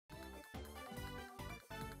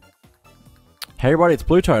Hey everybody, it's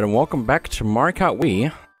BlueToad and welcome back to Mario Kart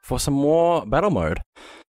Wii for some more battle mode.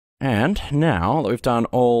 And now that we've done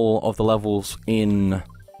all of the levels in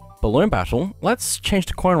Balloon Battle, let's change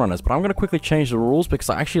to Coin Runners, but I'm going to quickly change the rules because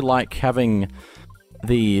I actually like having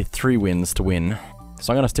the 3 wins to win.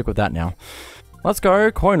 So I'm going to stick with that now. Let's go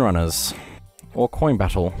Coin Runners, or Coin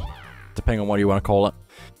Battle, depending on what you want to call it.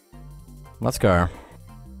 Let's go.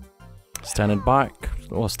 Standard bike,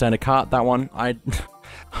 or standard cart, that one.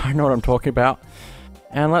 I know what I'm talking about.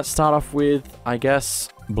 And let's start off with, I guess,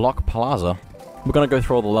 Block Plaza. We're gonna go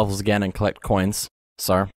through all the levels again and collect coins.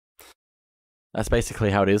 So, that's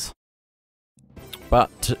basically how it is.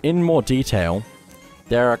 But in more detail,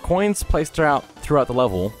 there are coins placed throughout the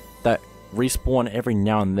level that respawn every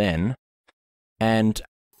now and then. And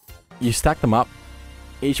you stack them up.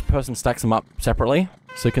 Each person stacks them up separately.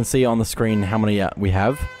 So you can see on the screen how many we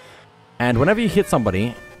have. And whenever you hit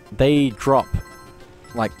somebody, they drop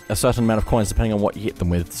like a certain amount of coins depending on what you hit them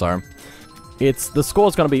with, so the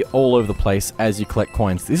score's going to be all over the place as you collect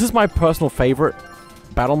coins. This is my personal favorite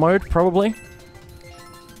battle mode, probably,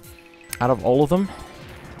 out of all of them.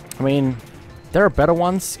 I mean, there are better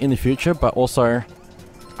ones in the future, but also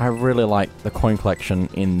I really like the coin collection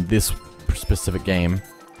in this specific game.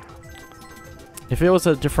 If it was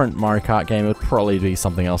a different Mario Kart game, it would probably be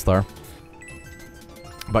something else though.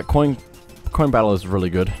 But coin battle is really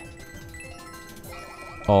good.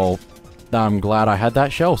 Oh, I'm glad I had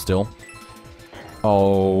that shell still.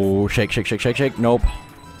 Oh, shake, shake, shake, shake, shake. Nope.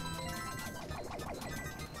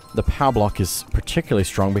 The power block is particularly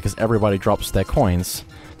strong because everybody drops their coins.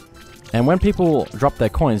 And when people drop their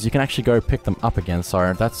coins, you can actually go pick them up again,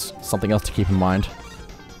 so that's something else to keep in mind.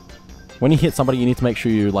 When you hit somebody, you need to make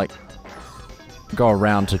sure you, like, go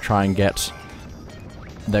around to try and get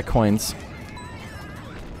their coins.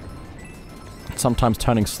 Sometimes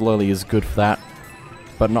turning slowly is good for that,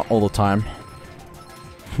 but not all the time.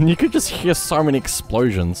 You could just hear so many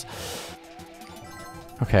explosions.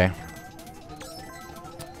 Okay.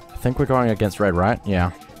 I think we're going against red, right?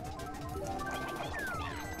 Yeah.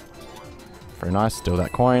 Very nice, steal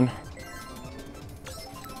that coin.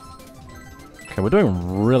 Okay, we're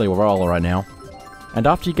doing really well right now. And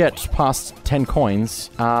after you get past 10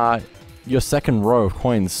 coins, your second row of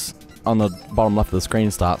coins on the bottom left of the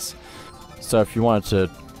screen starts. So if you wanted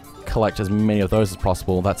to collect as many of those as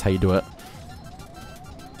possible, that's how you do it.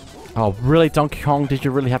 Oh, really, Donkey Kong? Did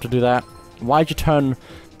you really have to do that? Why'd you turn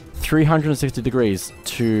 360 degrees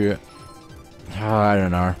to... I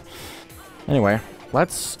don't know. Anyway,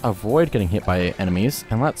 let's avoid getting hit by enemies,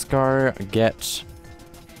 and let's go get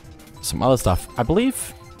some other stuff. I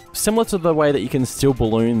believe, similar to the way that you can steal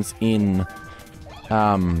balloons in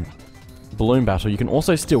Balloon Battle, you can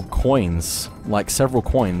also steal coins, like several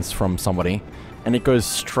coins from somebody, and it goes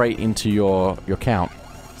straight into your count.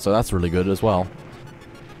 So that's really good as well.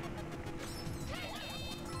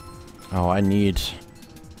 Oh, I'm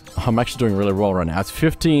actually doing really well right now. It's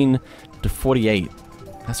 15 to 48.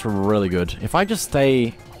 That's really good. If I just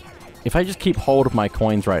keep hold of my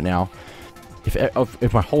coins right now,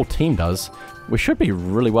 if my whole team does, we should be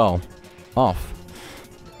really well off.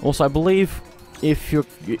 Also, I believe if you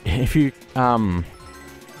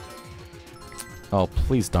oh,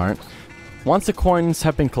 please don't. Once the coins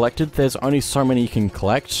have been collected, there's only so many you can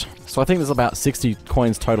collect. So I think there's about 60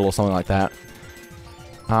 coins total or something like that.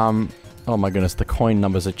 Oh my goodness, the coin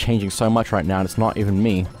numbers are changing so much right now, and it's not even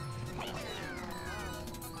me.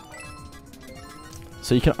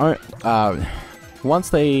 So you can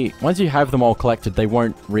once you have them all collected, they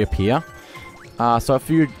won't reappear. So if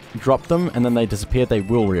you drop them and then they disappear, they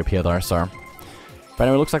will reappear though, so. But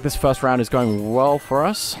anyway, it looks like this first round is going well for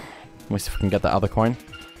us. Let me see if we can get the other coin.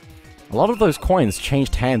 A lot of those coins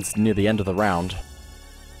changed hands near the end of the round.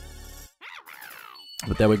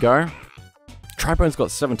 But there we go. Tribone's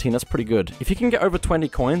got 17, that's pretty good. If you can get over 20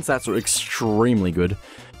 coins, that's extremely good.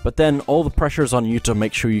 But then all the pressure is on you to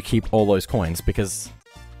make sure you keep all those coins, because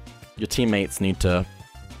your teammates need to...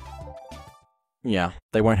 Yeah,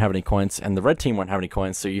 they won't have any coins, and the red team won't have any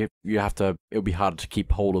coins, so you have to... It'll be harder to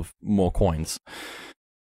keep hold of more coins.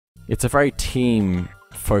 It's a very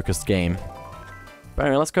team-focused game. But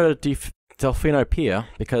anyway, let's go to Delfino Pier,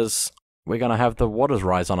 because we're gonna have the waters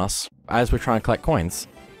rise on us as we're trying to collect coins.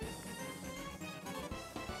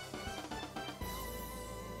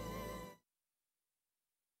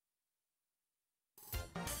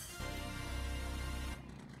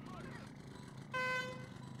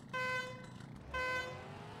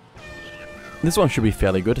 This one should be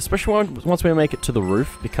fairly good, especially once we make it to the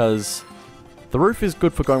roof, because the roof is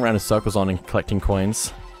good for going around in circles on and collecting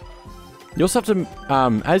coins. You also have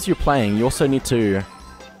to, as you're playing, you also need to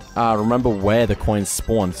remember where the coins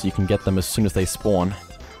spawn so you can get them as soon as they spawn.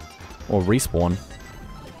 Or respawn.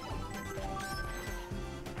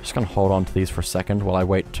 Just gonna hold on to these for a second while I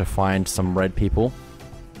wait to find some red people.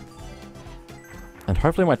 And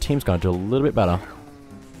hopefully my team's gonna do a little bit better.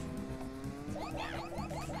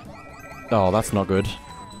 Oh, that's not good.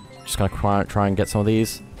 Just gonna try and get some of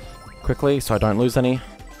these quickly so I don't lose any.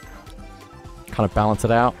 Kind of balance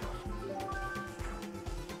it out.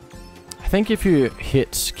 I think if you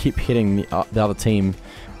keep hitting the other team,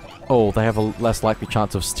 they have a less likely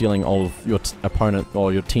chance of stealing all of your opponent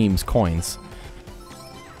or your team's coins.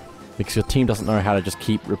 Because your team doesn't know how to just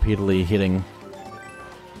keep repeatedly hitting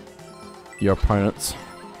your opponents.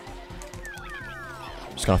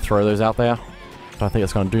 Just gonna throw those out there. Don't think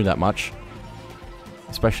it's gonna do that much.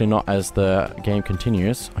 Especially not as the game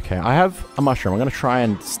continues. Okay, I have a mushroom. I'm gonna try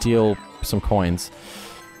and steal some coins.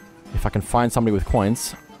 If I can find somebody with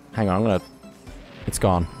coins. Hang on, it's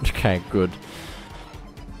gone. Okay, good.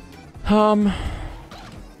 But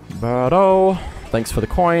thanks for the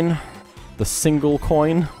coin. The single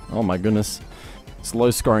coin. Oh my goodness. It's a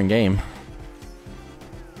low scoring game.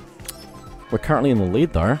 We're currently in the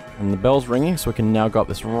lead though, and the bell's ringing, so we can now go up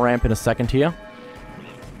this ramp in a second here.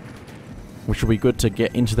 Which will be good to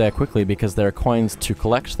get into there quickly because there are coins to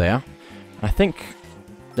collect there. I think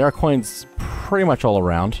there are coins pretty much all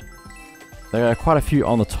around. There are quite a few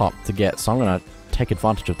on the top to get, so I'm going to take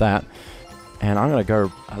advantage of that. And I'm going to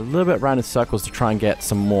go a little bit around in circles to try and get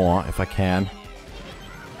some more if I can.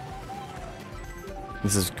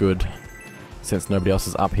 This is good, since nobody else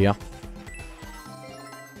is up here.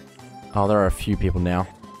 Oh, there are a few people now.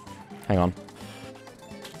 Hang on.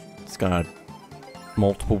 It's going to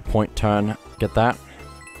multiple point turn, get that.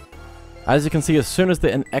 As you can see, as soon as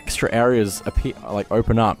the extra areas appear,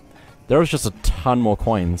 open up, there was just a ton more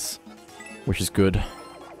coins, which is good.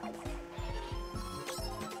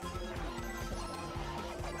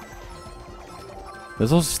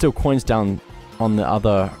 There's also still coins down on the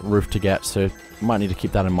other roof to get, so you might need to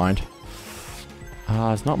keep that in mind.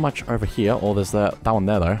 There's not much over here. Oh, there's that one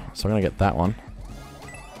there though, so I'm gonna get that one.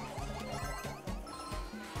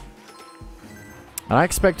 And I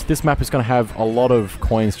expect this map is going to have a lot of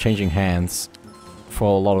coins changing hands for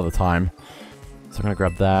a lot of the time. So I'm going to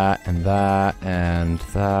grab that, and that, and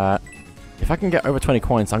that. If I can get over 20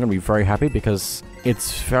 coins, I'm going to be very happy because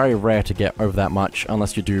it's very rare to get over that much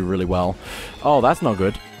unless you do really well. Oh, that's not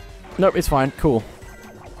good. Nope, it's fine. Cool.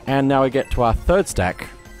 And now we get to our third stack.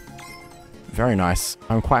 Very nice.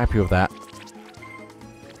 I'm quite happy with that.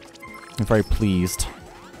 I'm very pleased.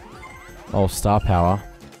 Oh, star power.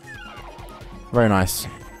 Very nice.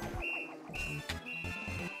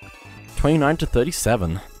 29 to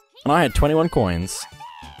 37. And I had 21 coins.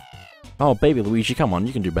 Oh, baby Luigi, come on,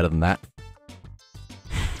 you can do better than that.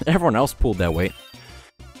 Everyone else pulled their weight.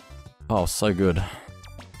 Oh, so good.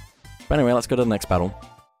 But anyway, let's go to the next battle.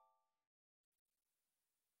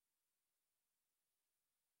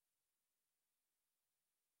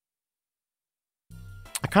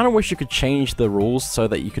 I kind of wish you could change the rules so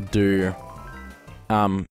that you could do...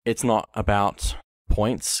 it's not about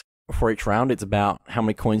points for each round, it's about how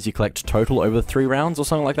many coins you collect total over 3 rounds or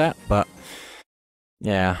something like that, but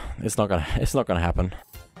yeah, it's not gonna happen.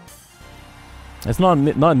 It's not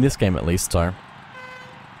in this game at least, so.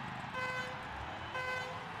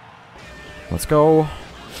 Let's go.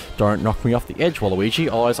 Don't knock me off the edge, Waluigi,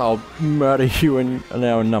 otherwise I'll murder you and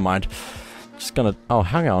no, never mind. Just gonna, oh,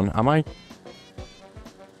 hang on, am I?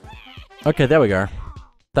 Okay, there we go.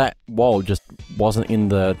 That wall just wasn't in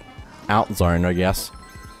the out zone, I guess.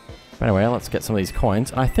 But anyway, let's get some of these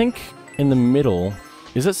coins. And I think in the middle...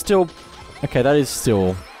 Is it still... Okay, that is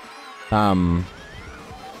still...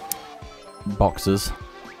 boxes.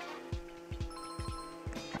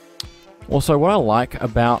 Also, what I like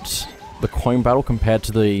about the coin battle compared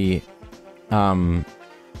to the...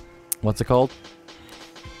 what's it called?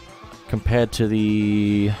 Compared to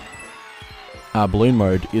the... balloon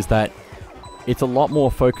mode is that it's a lot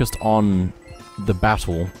more focused on the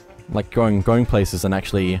battle, like going places and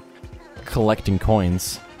actually collecting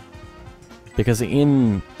coins. Because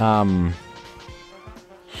in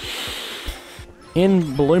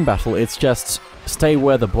balloon battle, it's just stay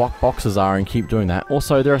where the block boxes are and keep doing that.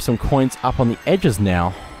 Also, there are some coins up on the edges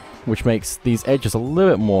now, which makes these edges a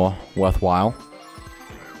little bit more worthwhile.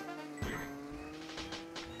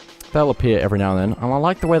 They'll appear every now and then, and I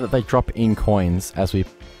like the way that they drop in coins as we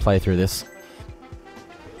play through this.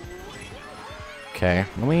 Okay,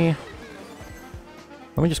 let me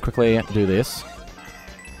just quickly do this.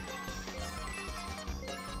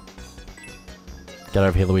 Get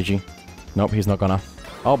over here, Luigi. Nope, he's not gonna.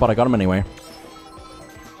 Oh, but I got him anyway.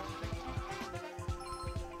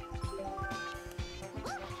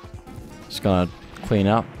 Just gonna clean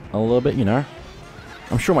up a little bit, you know.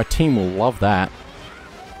 I'm sure my team will love that.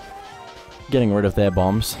 Getting rid of their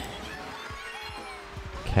bombs.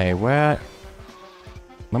 Okay, where...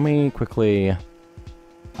 Let me quickly...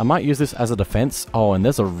 I might use this as a defense. Oh, and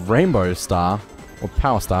there's a rainbow star. Or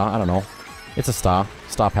power star, I don't know. It's a star.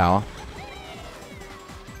 Star power.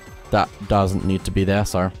 That doesn't need to be there,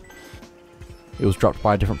 so... It was dropped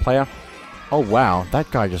by a different player. Oh wow, that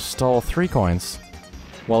guy just stole 3 coins.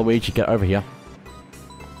 While we each get over here.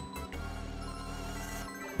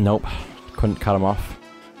 Nope. Couldn't cut him off.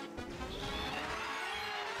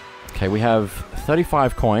 Okay, we have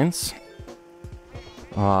 35 coins.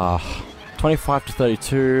 25 to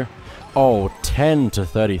 32. Oh, 10 to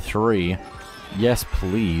 33. Yes,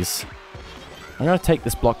 please. I'm gonna take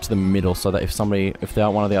this block to the middle so that if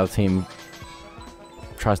one of the other team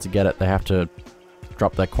tries to get it, they have to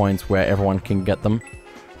drop their coins where everyone can get them.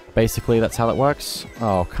 Basically, that's how that works.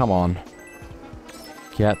 Oh, come on.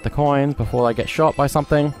 Get the coins before I get shot by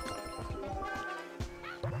something.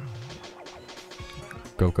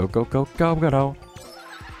 Go, go, go, go, go, go, go.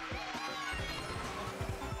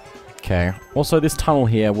 Okay. Also, this tunnel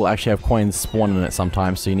here will actually have coins spawn in it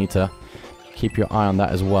sometimes, so you need to keep your eye on that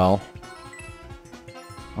as well.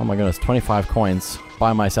 Oh my goodness, 25 coins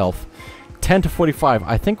by myself. 10 to 45.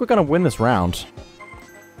 I think we're gonna win this round.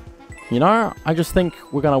 You know, I just think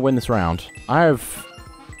we're gonna win this round. I have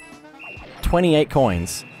 28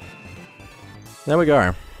 coins. There we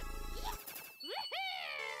go.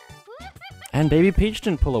 And Baby Peach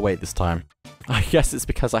didn't pull a weight this time. I guess it's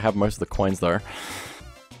because I have most of the coins though.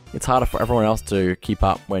 It's harder for everyone else to keep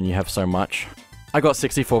up when you have so much. I got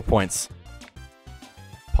 64 points.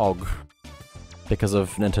 Pog. Because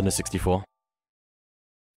of Nintendo 64.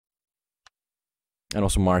 And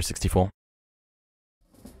also Mario 64.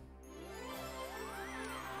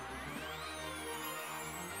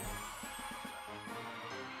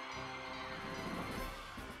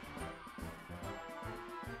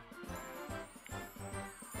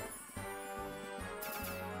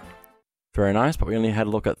 Very nice, but we only had a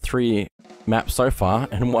look at 3 maps so far,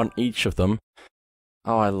 and won each of them.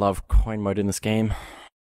 Oh, I love coin mode in this game.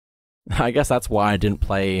 I guess that's why I didn't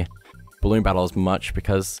play Balloon Battle as much,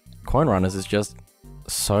 because Coin Runners is just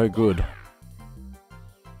so good.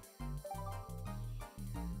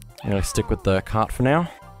 I'm gonna stick with the cart for now.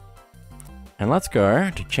 And let's go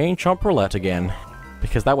to Chain Chomp Roulette again,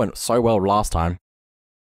 because that went so well last time.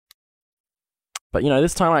 But you know,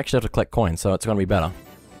 this time I actually have to collect coins, so it's gonna be better.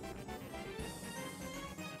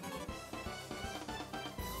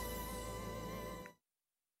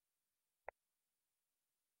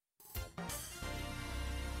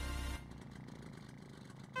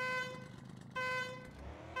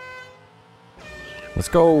 Let's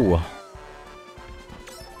go!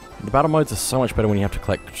 The battle modes are so much better when you have to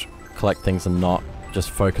collect things and not just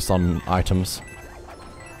focus on items.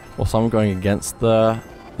 Also, I'm going against the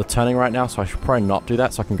turning right now, so I should probably not do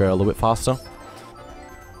that so I can go a little bit faster.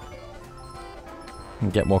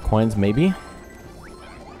 And get more coins, maybe.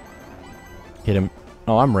 Hit him.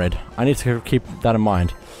 Oh, I'm red. I need to keep that in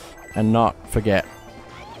mind. And not forget.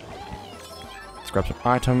 Let's grab some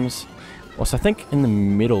items. Also, I think in the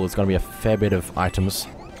middle is going to be a fair bit of items.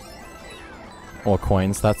 Or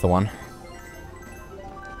coins, that's the one.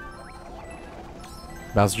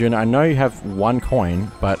 Bowser Jr., I know you have 1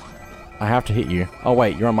 coin, but I have to hit you. Oh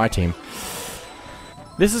wait, you're on my team.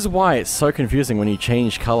 This is why it's so confusing when you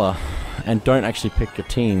change color and don't actually pick your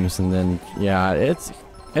teams, and then, yeah,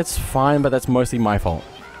 it's fine, but that's mostly my fault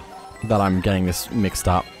that I'm getting this mixed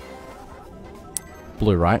up.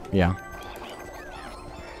 Blue, right? Yeah.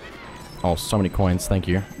 Oh, so many coins, thank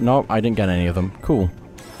you. Nope, I didn't get any of them. Cool.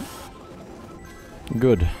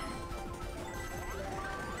 Good.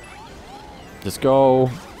 Just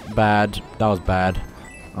go. Bad. That was bad.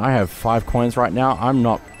 I have 5 coins right now. I'm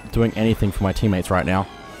not doing anything for my teammates right now.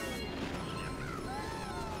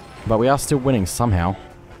 But we are still winning somehow.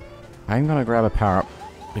 I'm gonna grab a power-up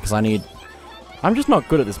because I need... I'm just not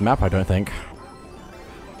good at this map, I don't think.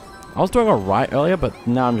 I was doing alright earlier, but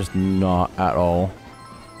now I'm just not at all.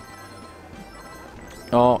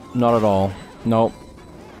 Oh, not at all. Nope.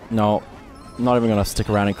 No. Not even gonna stick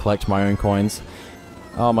around and collect my own coins.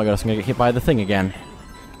 Oh my goodness, I'm gonna get hit by the thing again.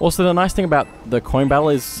 Also, the nice thing about the coin battle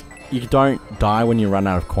is you don't die when you run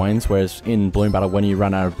out of coins, whereas in Balloon Battle, when you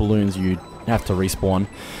run out of balloons, you have to respawn.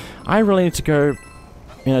 I really need to go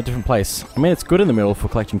in a different place. I mean, it's good in the middle for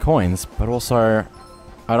collecting coins, but also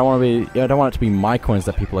I don't want it to be my coins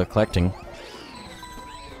that people are collecting.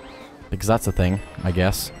 Because that's the thing, I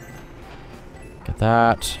guess. Get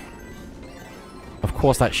that. Of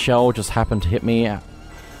course, that shell just happened to hit me.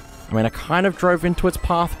 I mean, I kind of drove into its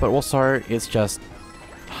path, but also it's just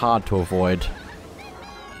hard to avoid.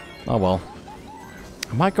 Oh well.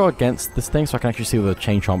 I might go against this thing so I can actually see where the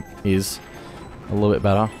chain chomp is a little bit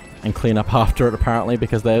better. And clean up after it, apparently,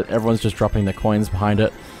 because everyone's just dropping their coins behind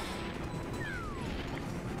it.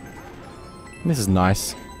 This is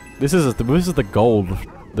nice. This is the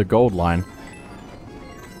gold line.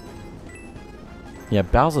 Yeah,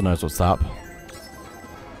 Bowser knows what's up.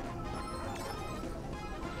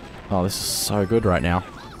 Oh, this is so good right now.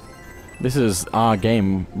 This is our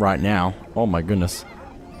game right now. Oh my goodness.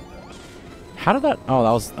 How did that... Oh,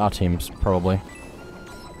 that was our team's, probably.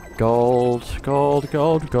 Gold, gold,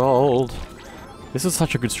 gold, gold. This is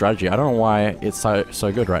such a good strategy. I don't know why it's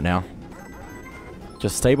so good right now.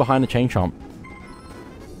 Just stay behind the chain chomp.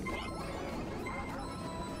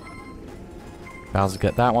 Bowser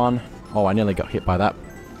get that one. Oh, I nearly got hit by that,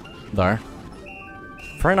 though.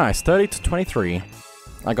 Very nice. 30 to 23.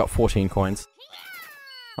 I got 14 coins.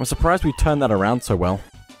 I'm surprised we turned that around so well.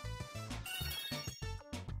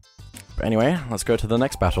 But anyway, let's go to the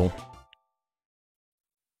next battle.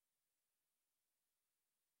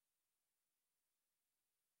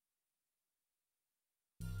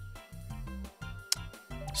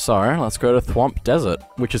 So, let's go to Thwomp Desert,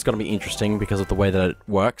 which is going to be interesting because of the way that it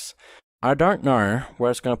works. I don't know where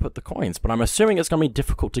it's going to put the coins, but I'm assuming it's going to be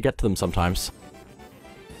difficult to get to them sometimes.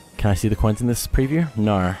 Can I see the coins in this preview?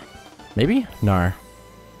 No. Maybe? No.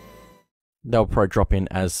 They'll probably drop in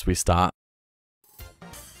as we start.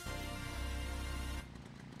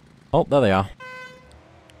 Oh, there they are.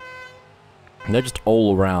 And they're just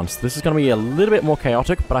all around. So this is going to be a little bit more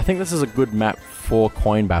chaotic, but I think this is a good map for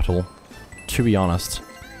coin battle, to be honest.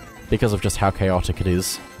 Because of just how chaotic it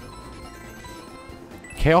is.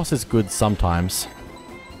 Chaos is good sometimes.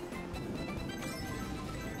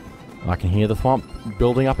 I can hear the Thwomp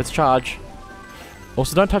building up its charge.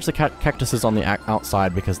 Also, don't touch the cactuses on the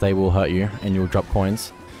outside because they will hurt you and you'll drop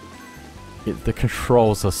coins. The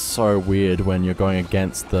controls are so weird when you're going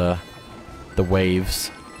against the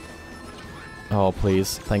waves. Oh,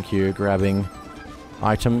 please. Thank you. Grabbing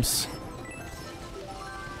items.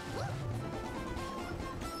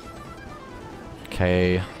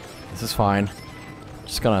 Okay, this is fine.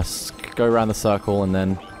 Just gonna go around the circle and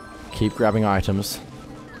then keep grabbing items.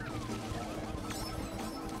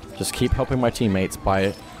 Just keep helping my teammates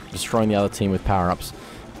by destroying the other team with power-ups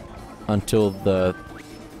until the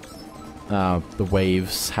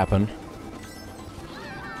waves happen.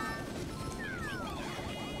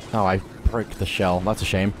 Oh, I broke the shell. That's a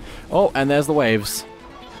shame. Oh, and there's the waves.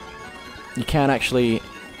 You can actually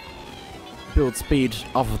build speed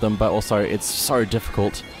off of them, but also it's so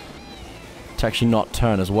difficult to actually not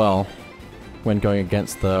turn as well when going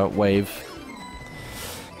against the wave.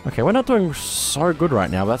 Okay, we're not doing so good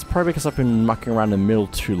right now, but that's probably because I've been mucking around in the middle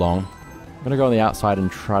too long. I'm gonna go on the outside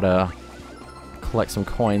and try to collect some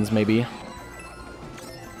coins, maybe.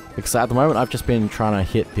 Because at the moment I've just been trying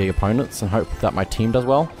to hit the opponents and hope that my team does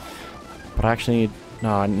well. But I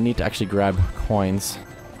need to actually grab coins.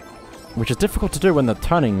 Which is difficult to do when they're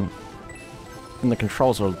turning and the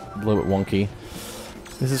controls are a little bit wonky.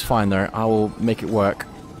 This is fine though, I will make it work.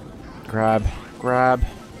 Grab, grab.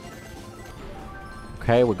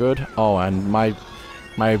 Okay, we're good. Oh, and my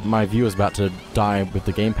view is about to die with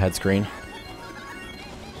the gamepad screen.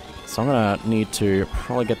 So I'm gonna need to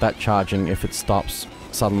probably get that charging if it stops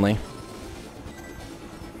suddenly.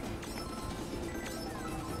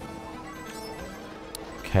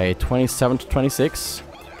 Okay, 27 to 26.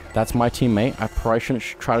 That's my teammate. I probably shouldn't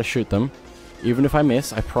try to shoot them. Even if I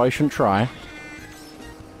miss, I probably shouldn't try.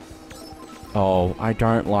 Oh, I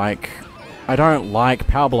don't like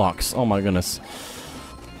power blocks. Oh my goodness.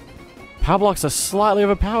 Power blocks are slightly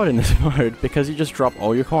overpowered in this mode because you just drop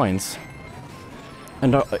all your coins.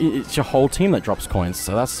 And it's your whole team that drops coins,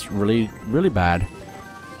 so that's really, really bad.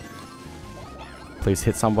 Please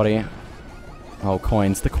hit somebody. Oh,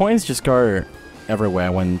 coins. The coins just go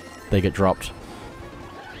everywhere when they get dropped.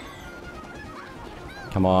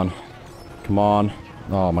 Come on. Come on.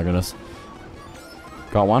 Oh my goodness.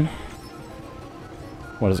 Got one.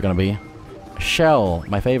 What is it gonna be? Shell,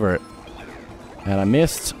 my favorite. And I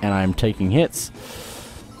missed, and I'm taking hits.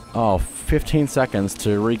 Oh, 15 seconds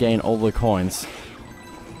to regain all the coins.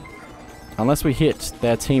 Unless we hit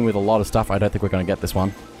their team with a lot of stuff, I don't think we're gonna get this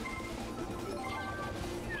one.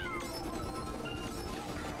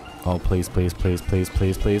 Oh, please, please, please, please,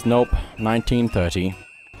 please, please. Nope. 1930.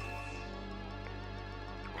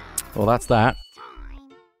 Well, that's that.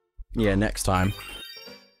 Yeah, next time.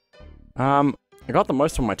 I got the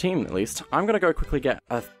most from my team, at least. I'm gonna go quickly get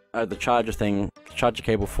the charger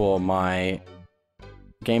cable for my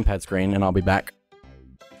gamepad screen, and I'll be back.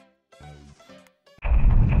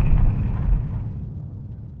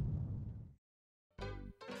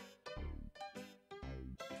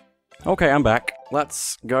 Okay, I'm back.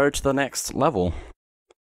 Let's go to the next level.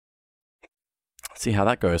 See how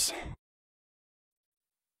that goes.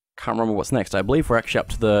 Can't remember what's next. I believe we're actually up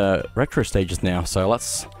to the retro stages now, so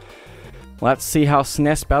let's see how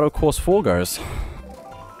SNES Battle Course 4 goes.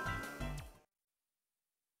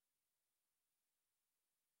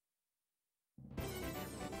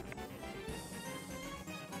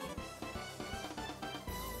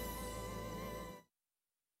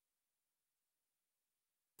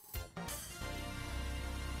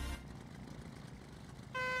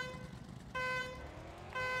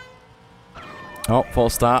 Oh,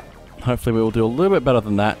 false start. Hopefully we will do a little bit better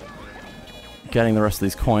than that, getting the rest of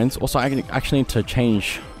these coins. Also, I actually need to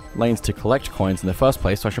change lanes to collect coins in the first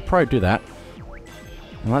place, so I should probably do that.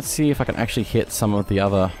 And let's see if I can actually hit some of the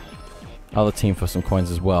other team for some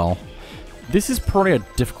coins as well. This is probably a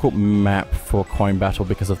difficult map for coin battle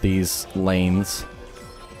because of these lanes.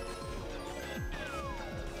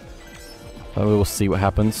 But we will see what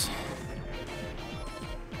happens.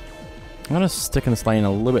 I'm going to stick in this lane a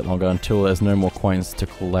little bit longer until there's no more coins to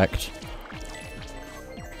collect.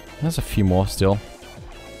 There's a few more still.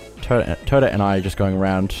 Toadette and I are just going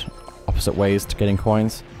around opposite ways to getting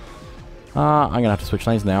coins. I'm going to have to switch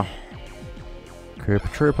lanes now.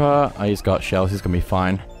 Koopa Trooper. Oh, he's got shells. He's going to be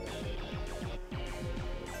fine.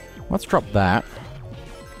 Let's drop that.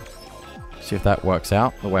 See if that works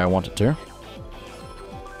out the way I want it to.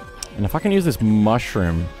 And if I can use this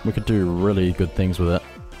mushroom, we could do really good things with it.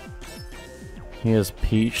 Here's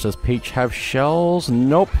Peach. Does Peach have shells?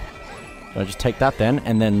 Nope. I'll just take that then,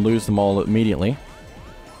 and then lose them all immediately.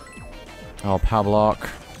 Oh, power block.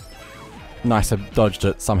 Nice, I dodged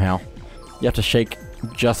it somehow. You have to shake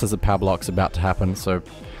just as the power block's about to happen, so...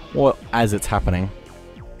 or as it's happening.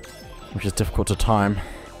 Which is difficult to time.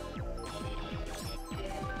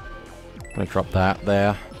 I'm gonna drop that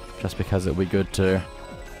there, just because it'll be good to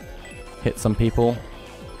hit some people.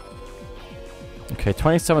 Okay,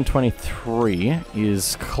 27-23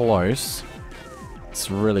 is close.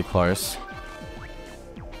 It's really close.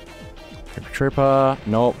 Trooper.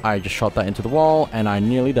 Nope, I just shot that into the wall and I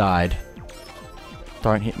nearly died.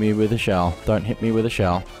 Don't hit me with a shell. Don't hit me with a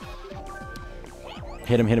shell.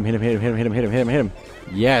 Hit him, hit him, hit him, hit him, hit him, hit him, hit him, hit him, hit him.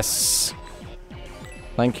 Yes!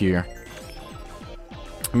 Thank you.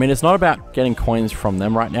 I mean, it's not about getting coins from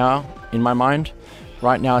them right now, in my mind.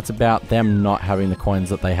 Right now, it's about them not having the coins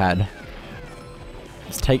that they had.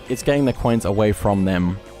 It's getting the coins away from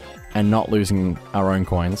them and not losing our own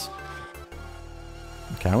coins.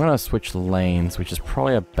 Okay, I'm gonna switch lanes, which is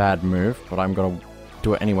probably a bad move, but I'm gonna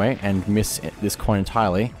do it anyway and miss this coin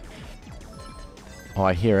entirely. Oh,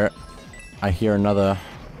 I hear it. I hear another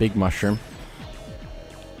big mushroom.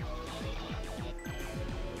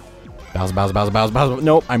 Bowser, Bowser, Bowser, Bowser, Bowser.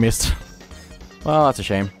 Nope, I missed. Well, that's a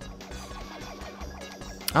shame.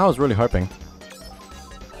 I was really hoping.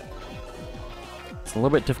 It's a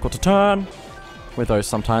little bit difficult to turn with those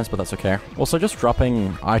sometimes, but that's okay. Also, just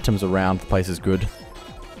dropping items around the place is good.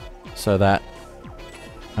 So that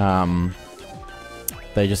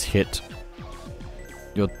they just hit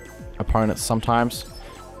your opponents sometimes.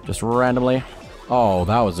 Just randomly. Oh,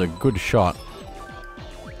 that was a good shot.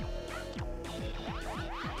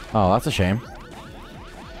 Oh, that's a shame.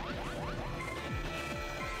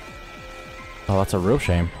 Oh, that's a real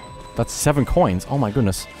shame. That's 7 coins. Oh my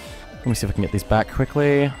goodness. Let me see if I can get these back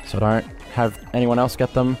quickly, so I don't have anyone else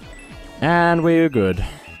get them. And we're good.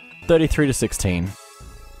 33-16.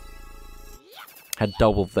 Had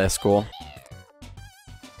doubled their score.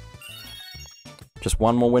 Just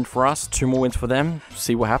one more win for us, 2 more wins for them.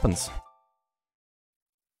 See what happens.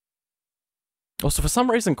 Also, for some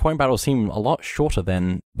reason, coin battles seem a lot shorter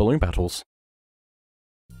than balloon battles.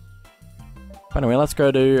 But anyway, let's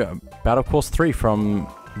go to Battle Course 3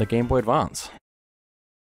 from the Game Boy Advance.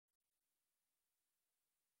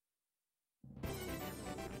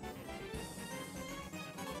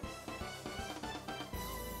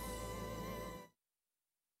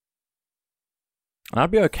 And I'd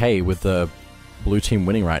be okay with the blue team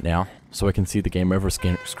winning right now, so we can see the game over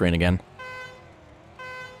screen again.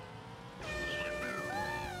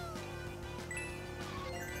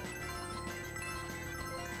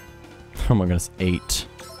 Oh my goodness, 8.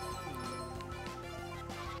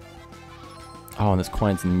 Oh, and there's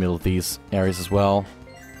coins in the middle of these areas as well.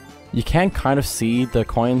 You can kind of see the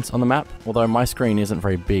coins on the map, although my screen isn't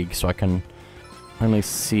very big, so I can only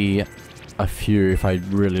see a few if I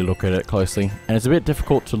really look at it closely. And it's a bit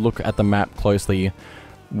difficult to look at the map closely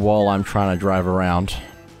while I'm trying to drive around.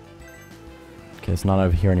 Okay, there's none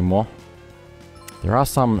over here anymore. There are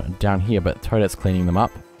some down here, but Toadette's cleaning them up.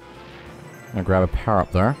 I'm gonna grab a power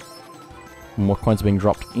up there. More coins are being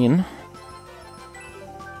dropped in.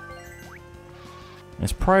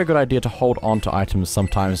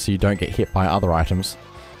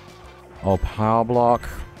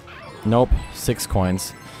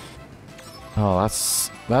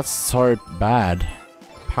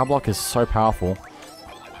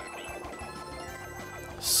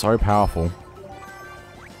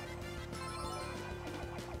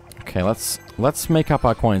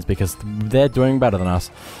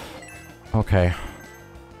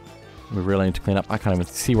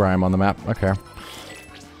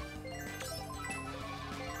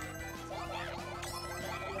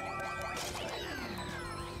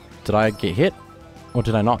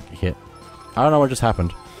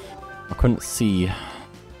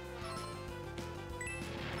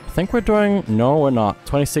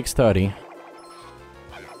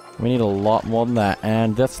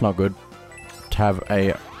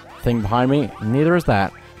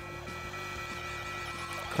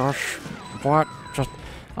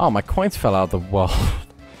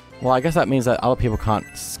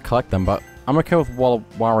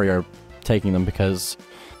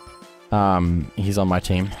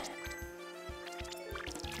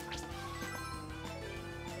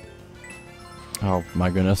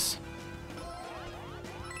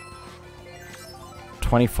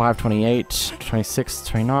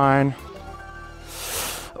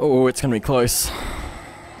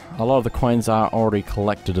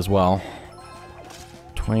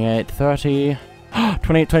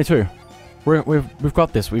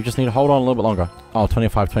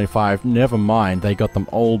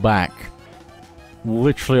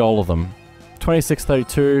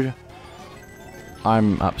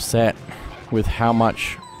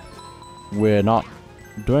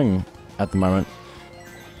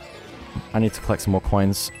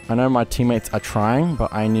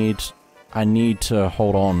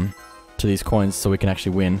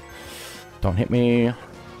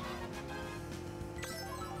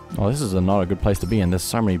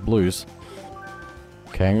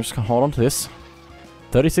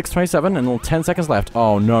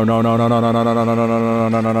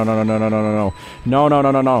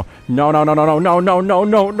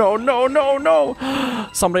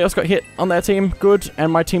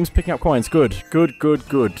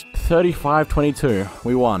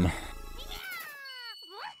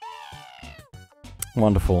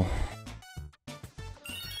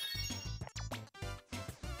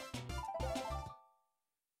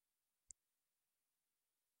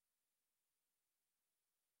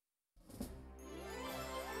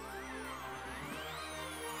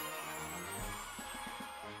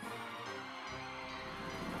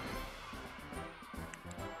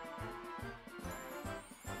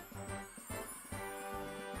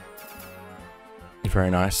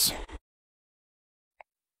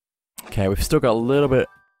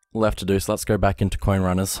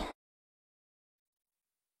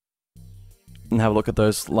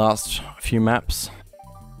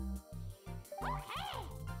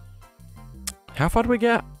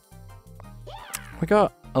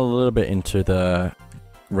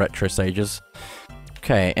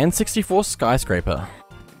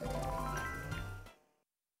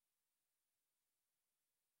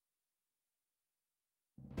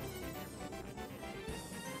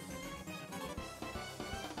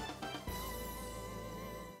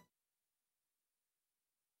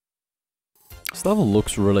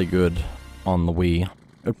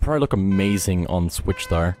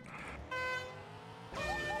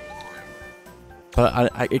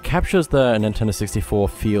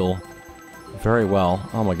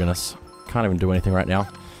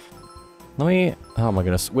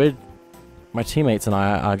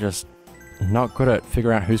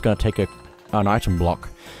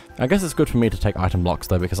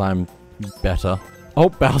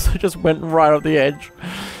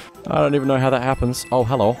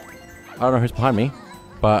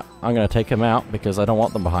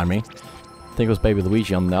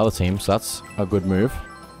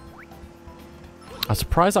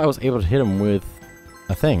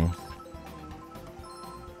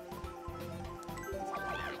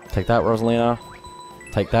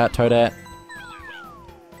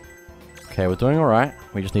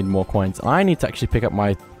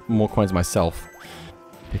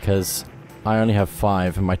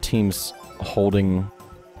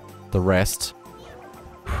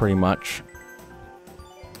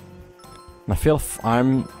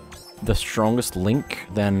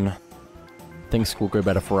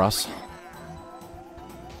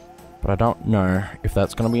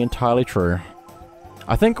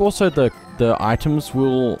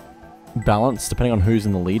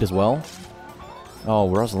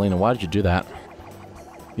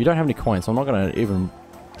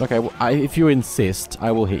 Okay, well, if you insist,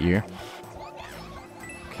 I will hit you.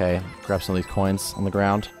 Okay, grab some of these coins on the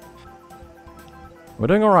ground. We're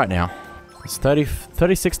doing alright now. It's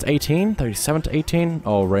 36 to 18, 37 to 18.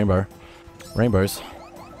 Oh, rainbow. Rainbows.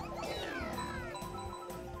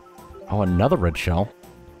 Oh, another red shell.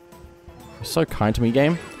 You're so kind to me,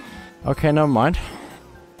 game. Okay, never mind.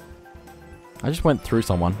 I just went through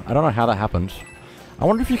someone. I don't know how that happened. I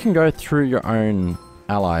wonder if you can go through your own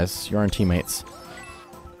allies, your own teammates.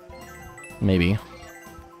 Maybe.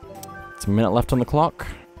 It's a minute left on the clock.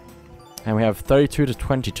 And we have 32 to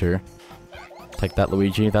 22. Take that,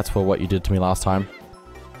 Luigi. That's for what you did to me last time.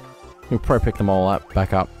 You'll probably pick them all up,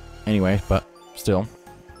 back up anyway, but still.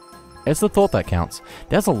 It's the thought that counts.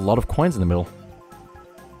 There's a lot of coins in the middle.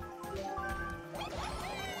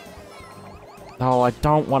 Oh, I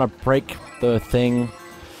don't want to break the thing.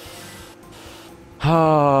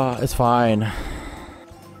 Ah, it's fine.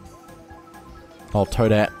 Oh,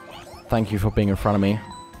 Toadette. Thank you for being in front of me.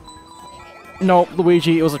 No,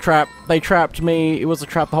 Luigi, it was a trap. They trapped me. It was a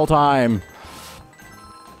trap the whole time.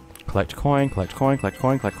 Collect coin, collect coin, collect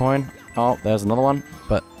coin, collect coin. Oh, there's another one,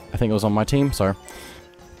 but I think it was on my team, so...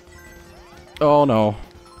 Oh, no.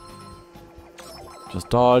 Just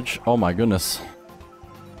dodge. Oh, my goodness.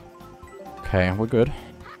 Okay, we're good.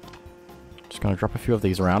 Just gonna drop a few of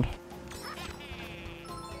these around.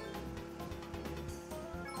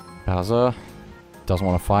 Bowser doesn't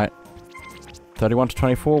want to fight. 31 to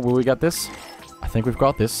 24, will we get this? I think we've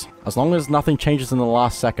got this. As long as nothing changes in the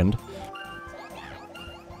last second.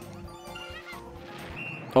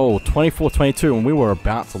 Oh, 24-22, and we were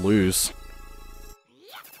about to lose.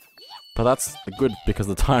 But that's good because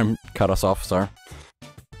the time cut us off, so...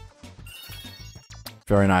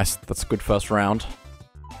 Very nice. That's a good first round.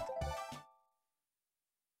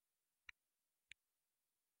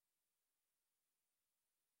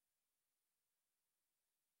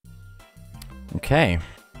 Okay.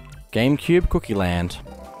 GameCube Cookie Land.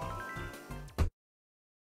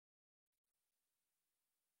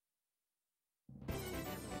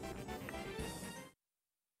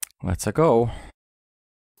 Let's go.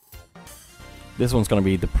 This one's gonna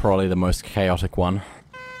be probably the most chaotic one.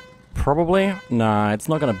 Probably? Nah, it's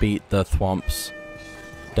not gonna beat the Thwomps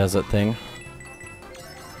desert thing.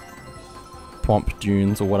 Thwomp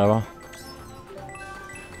dunes or whatever.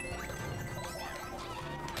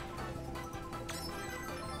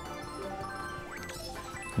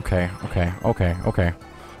 Okay, okay, okay, okay.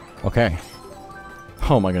 Okay.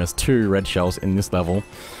 Oh my goodness, 2 red shells in this level.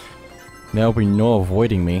 There'll be no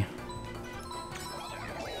avoiding me.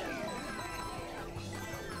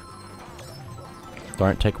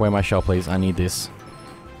 Don't take away my shell, please. I need this.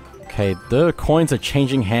 Okay, the coins are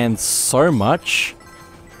changing hands so much.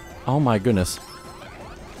 Oh my goodness.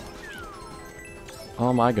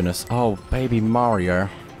 Oh my goodness. Oh, baby Mario.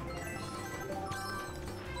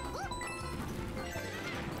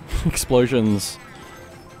 Explosions.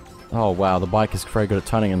 Oh wow, the bike is very good at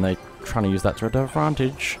turning and they're trying to use that to their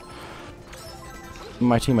advantage.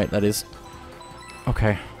 My teammate, that is.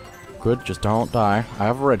 Okay. Good, just don't die. I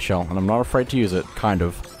have a red shell, and I'm not afraid to use it, kind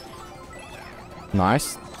of.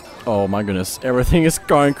 Nice. Oh my goodness, everything is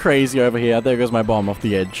going crazy over here. There goes my bomb off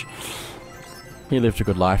the edge. He lived a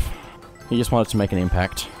good life. He just wanted to make an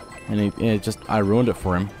impact. And I ruined it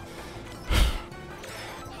for him.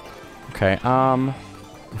 Okay,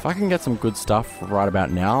 if I can get some good stuff right about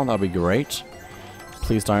now, that'd be great.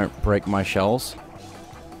 Please don't break my shells.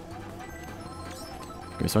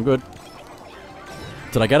 Give me some good.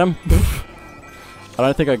 Did I get him? I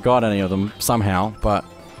don't think I got any of them, somehow, but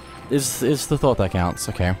it's the thought that counts.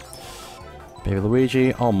 Okay. Baby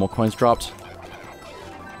Luigi. Oh, more coins dropped.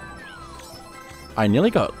 I nearly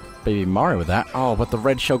got Baby Mario with that. Oh, but the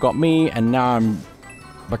red shell got me, and now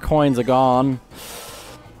my coins are gone.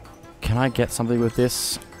 Can I get something with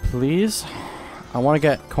this, please? I want to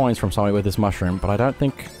get coins from somebody with this mushroom, but I don't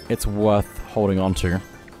think it's worth holding on to.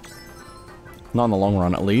 Not in the long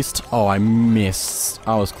run, at least. Oh, I missed.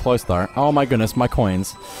 I was close, though. Oh my goodness, my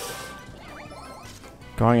coins.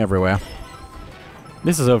 Going everywhere.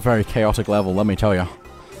 This is a very chaotic level, let me tell you.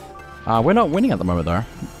 We're not winning at the moment, though.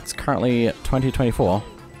 It's currently 20-24.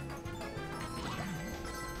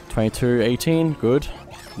 22-18, good.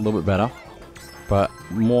 A little bit better. But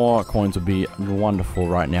more coins would be wonderful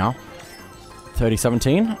right now.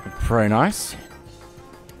 30-17, very nice.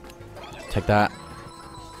 Take that.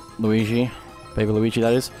 Luigi. Baby Luigi,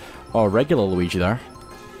 that is. Oh, regular Luigi, though.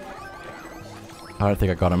 I don't think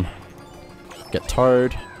I got him. Get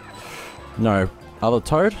Toad. No. Other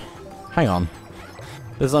Toad? Hang on.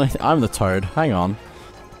 There's only... I'm the Toad. Hang on.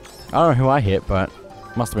 I don't know who I hit, but...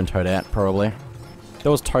 Must have been Toadette, probably.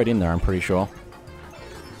 There was Toad in there, I'm pretty sure.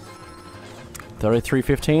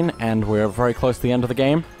 33:15, and we're very close to the end of the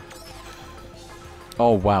game.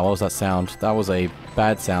 Oh wow, what was that sound? That was a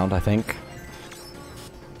bad sound, I think.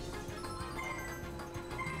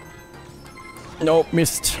 Nope,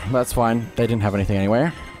 missed. That's fine. They didn't have anything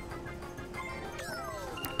anyway.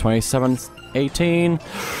 27:18.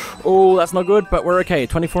 Oh, that's not good, but we're okay.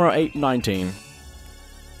 24:8:19.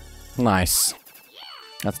 Nice.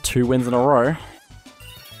 That's 2 wins in a row.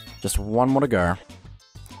 Just 1 more to go.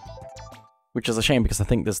 Which is a shame because I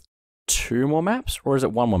think there's 2 more maps, or is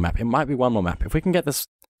it 1 more map? It might be 1 more map. If we can get this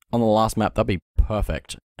on the last map, that'd be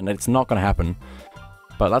perfect. And it's not going to happen.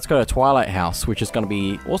 But let's go to Twilight House, which is going to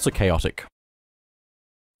be also chaotic.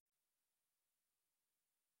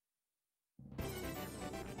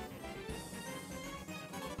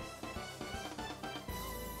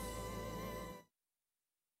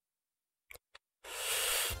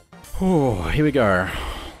 Oh, here we go.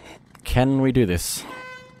 Can we do this?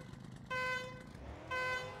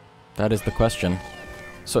 That is the question.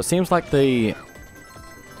 So it seems like the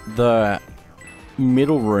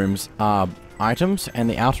middle rooms are items and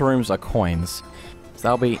the outer rooms are coins. So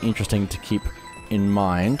that'll be interesting to keep in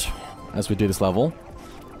mind as we do this level.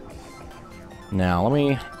 Now, let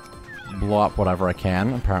me blow up whatever I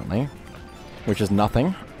can, apparently. Which is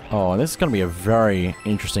nothing. Oh, and this is going to be a very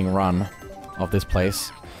interesting run of this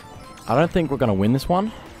place. I don't think we're going to win this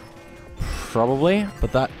one. Probably.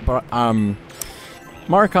 But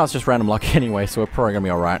Mario Kart's just random luck anyway, so we're probably going to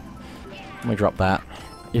be alright. Let me drop that.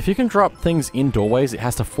 If you can drop things in doorways, it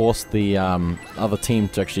has to force the other team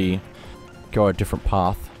to actually go a different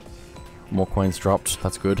path. More coins dropped.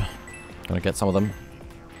 That's good. Gonna get some of them.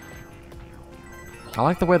 I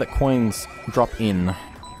like the way that coins drop in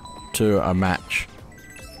to a match.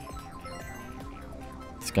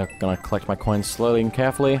 Just gonna collect my coins slowly and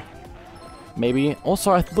carefully. Maybe.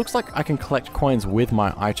 Also, it looks like I can collect coins with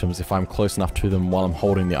my items if I'm close enough to them while I'm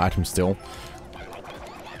holding the item still.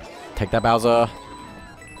 Take that, Bowser.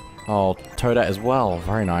 Oh, Toadette as well.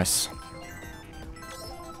 Very nice.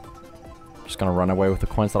 Just gonna run away with the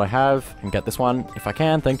coins that I have and get this one if I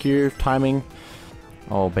can. Thank you. Timing.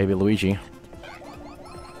 Oh, baby Luigi.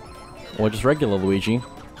 Or just regular Luigi.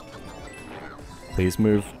 Please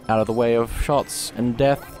move out of the way of shots and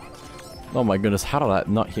death. Oh my goodness, how did that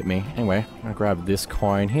not hit me? Anyway, I'm gonna grab this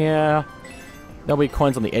coin here. There'll be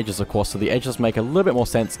coins on the edges, of course, so the edges make a little bit more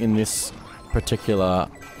sense in this particular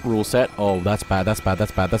rule set. Oh, that's bad, that's bad,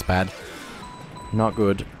 that's bad, that's bad. Not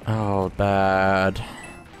good. Oh, bad.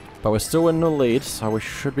 But we're still in the lead, so we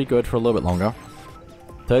should be good for a little bit longer.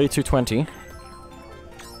 32:20.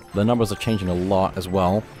 The numbers are changing a lot as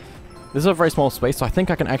well. This is a very small space, so I think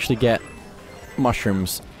I can actually get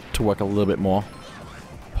mushrooms to work a little bit more.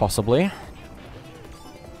 Possibly.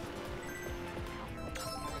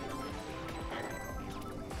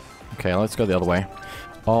 Okay, let's go the other way.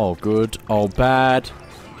 Oh, good. Oh, bad.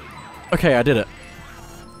 Okay, I did it.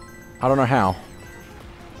 I don't know how.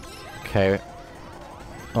 Okay.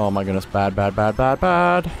 Oh my goodness, bad, bad, bad, bad,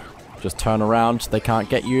 bad. Just turn around. They can't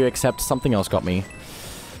get you, except something else got me.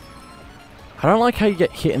 I don't like how you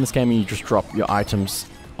get hit in this game and you just drop your items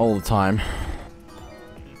all the time.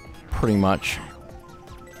 Pretty much.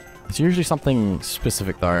 It's usually something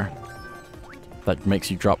specific, though, that makes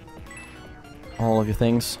you drop all of your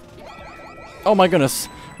things. Oh my goodness!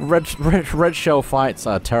 Red shell fights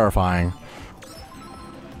are terrifying.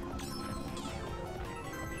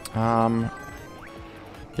 The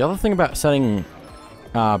other thing about setting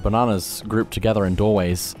Banana's group together in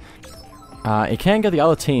doorways, it can get the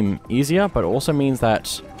other team easier, but it also means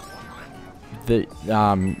that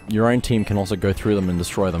your own team can also go through them and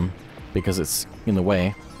destroy them because it's in the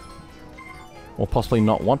way. Or possibly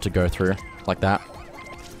not want to go through like that.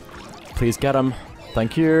 Please get him.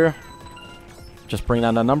 Thank you. Just bring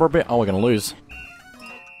down that number a bit. Oh, we're going to lose.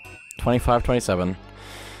 25-27.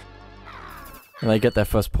 And they get their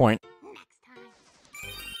first point.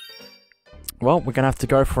 Well, we're going to have to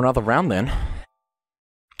go for another round then.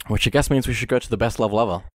 Which I guess means we should go to the best level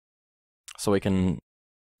ever. So we can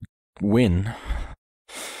win.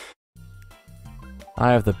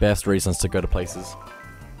 I have the best reasons to go to places.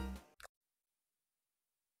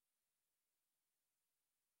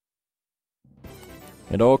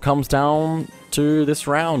 It all comes down to this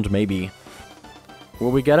round, maybe.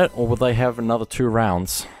 Will we get it, or will they have another 2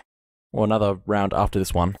 rounds? Or another round after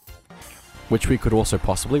this one? Which we could also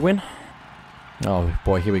possibly win. Oh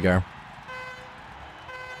boy, here we go.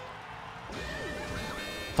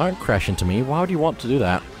 Don't crash into me. Why would you want to do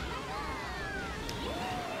that?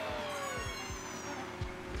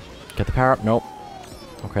 Get the power up? Nope.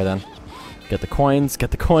 Okay then. Get the coins,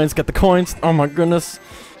 get the coins, get the coins! Oh my goodness!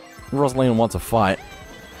 Rosalina wants a fight.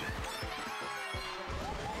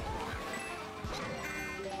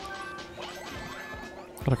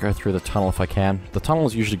 Gotta go through the tunnel if I can. The tunnel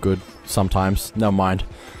is usually good sometimes. Never mind.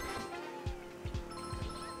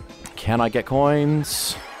 Can I get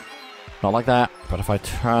coins? Not like that, but if I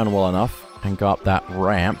turn well enough and go up that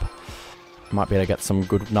ramp, I might be able to get some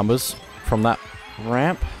good numbers from that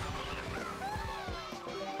ramp.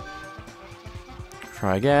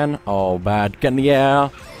 Try again. Oh, bad. Get in the air.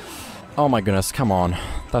 Oh my goodness, come on.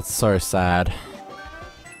 That's so sad.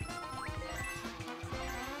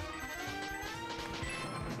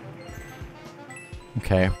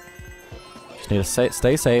 Okay. Just need to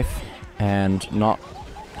stay safe and not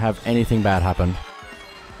have anything bad happen.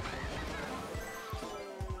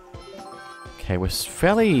 Okay, we're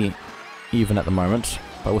fairly even at the moment,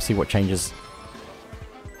 but we'll see what changes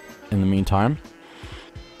in the meantime.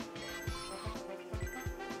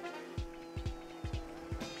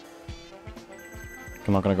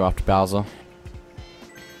 I'm not going to go after Bowser.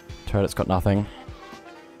 Toadet's got nothing.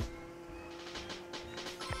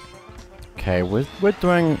 Okay, we're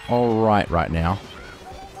doing alright right now.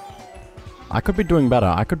 I could be doing better.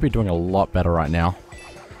 I could be doing a lot better right now.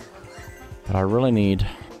 But I really need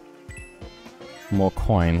more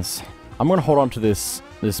coins. I'm going to hold on to this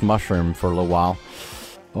mushroom for a little while.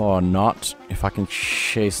 Or not. If I can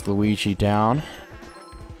chase Luigi down.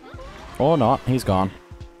 Or not. He's gone.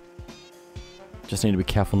 Just need to be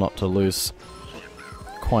careful not to lose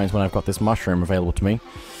coins when I've got this mushroom available to me.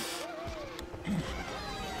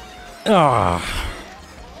 Ah.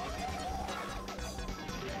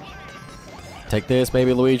 Take this,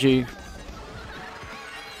 baby Luigi.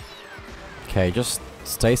 Okay, just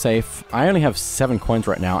stay safe. I only have 7 coins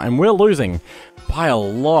right now, and we're losing by a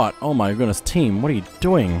lot. Oh my goodness, team, what are you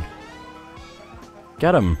doing?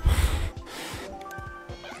 Get him.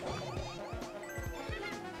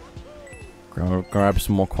 Grab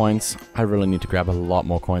some more coins. I really need to grab a lot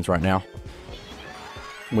more coins right now.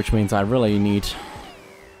 Which means I really need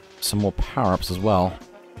some more power-ups as well.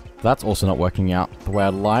 That's also not working out the way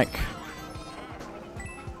I'd like.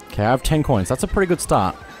 Okay, I have 10 coins. That's a pretty good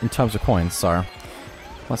start in terms of coins, so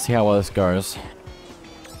let's see how well this goes.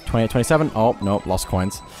 28, 27. Oh, nope, lost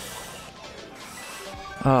coins.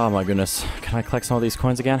 Oh my goodness. Can I collect some of these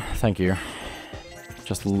coins again? Thank you.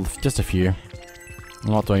 Just a few. I'm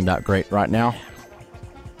not doing that great right now.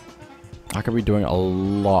 I could be doing a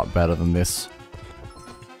lot better than this.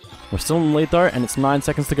 We're still in the lead though, and it's 9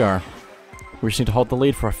 seconds to go. We just need to hold the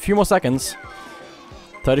lead for a few more seconds.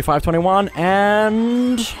 35-21,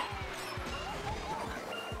 and...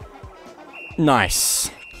 nice.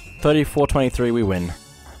 34-23, we win.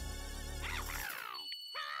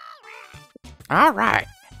 Alright.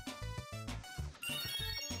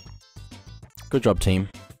 Good job, team.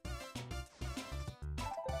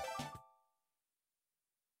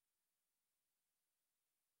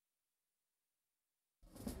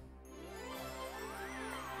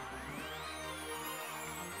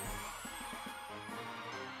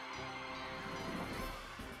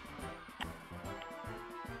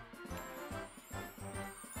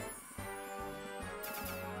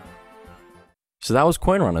 So that was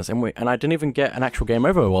Coin Runners, and I didn't even get an actual game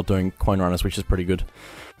over while doing Coin Runners, which is pretty good.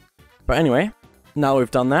 But anyway, now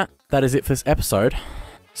we've done that, that is it for this episode.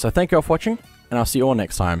 So thank you all for watching, and I'll see you all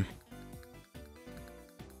next time.